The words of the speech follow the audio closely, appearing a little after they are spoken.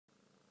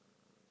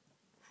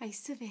Hi,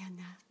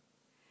 Savannah.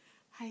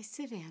 Hi,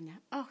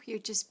 Savannah. Oh, you're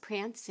just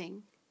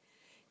prancing.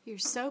 You're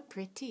so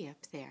pretty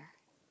up there.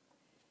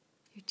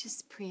 You're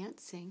just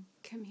prancing.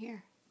 Come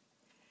here.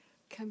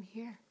 Come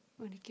here.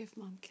 Want to give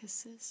Mom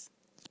kisses?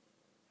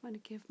 Want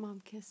to give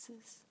Mom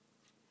kisses?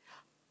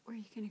 Where are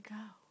you going to go?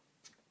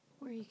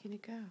 Where are you going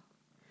to go?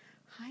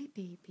 Hi,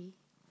 baby.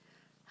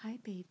 Hi,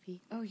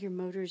 baby. Oh, your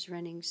motor's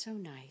running so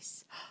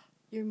nice.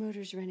 Your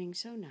motor's running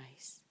so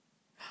nice.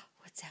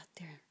 What's out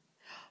there?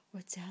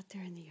 What's out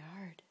there in the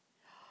yard?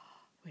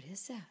 What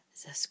is that?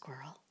 Is that a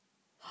squirrel?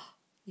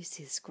 You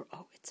see the squirrel?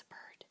 Oh, it's a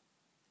bird.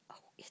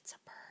 Oh, it's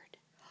a bird.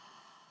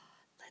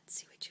 Let's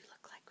see what you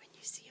look like when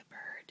you see a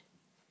bird.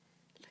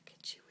 Look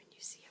at you when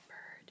you see a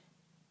bird.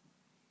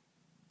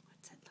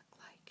 What's it look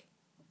like?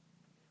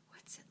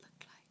 What's it look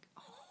like?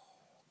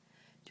 Oh,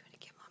 do you want to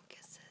give Mom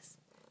kisses?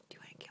 Do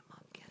you want to give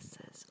Mom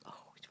kisses?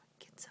 Oh, do you want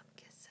to get some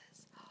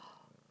kisses?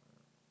 Oh.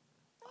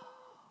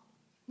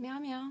 Meow,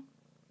 meow.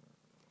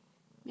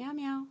 Meow,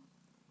 meow.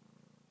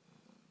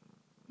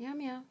 Meow,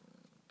 meow.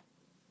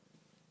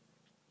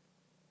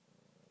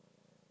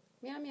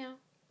 Meow, meow.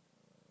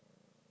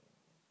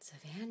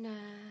 Savannah.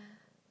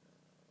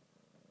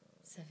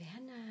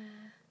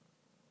 Savannah.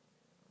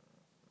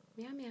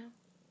 Meow, meow.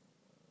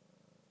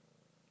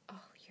 Oh,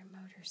 your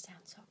motor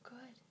sounds so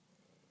good.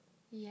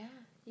 Yeah,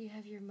 you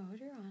have your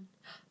motor on.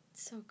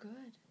 It's so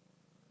good.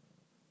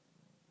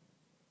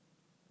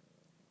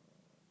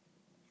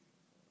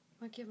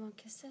 Want to give Mom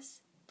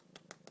kisses?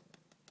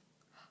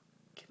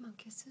 Give Mom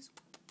kisses?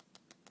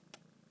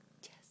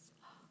 Yes.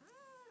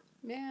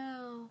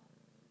 Meow.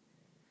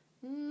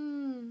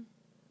 Mmm.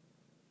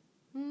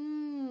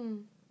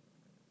 Mmm.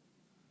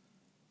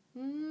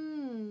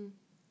 Mmm.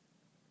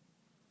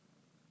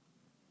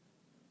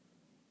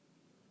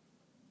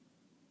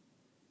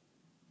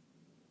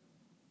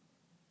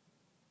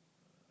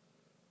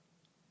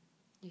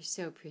 You're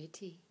so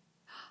pretty.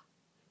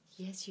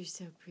 Yes, you're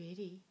so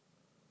pretty.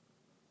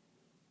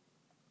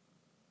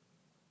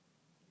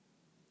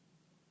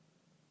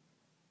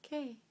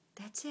 Okay,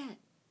 that's it.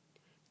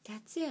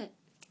 That's it.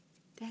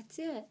 That's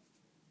it.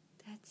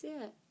 That's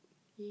it.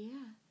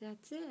 Yeah,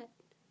 that's it.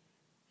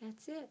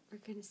 That's it. We're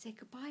going to say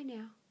goodbye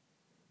now.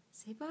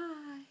 Say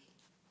bye.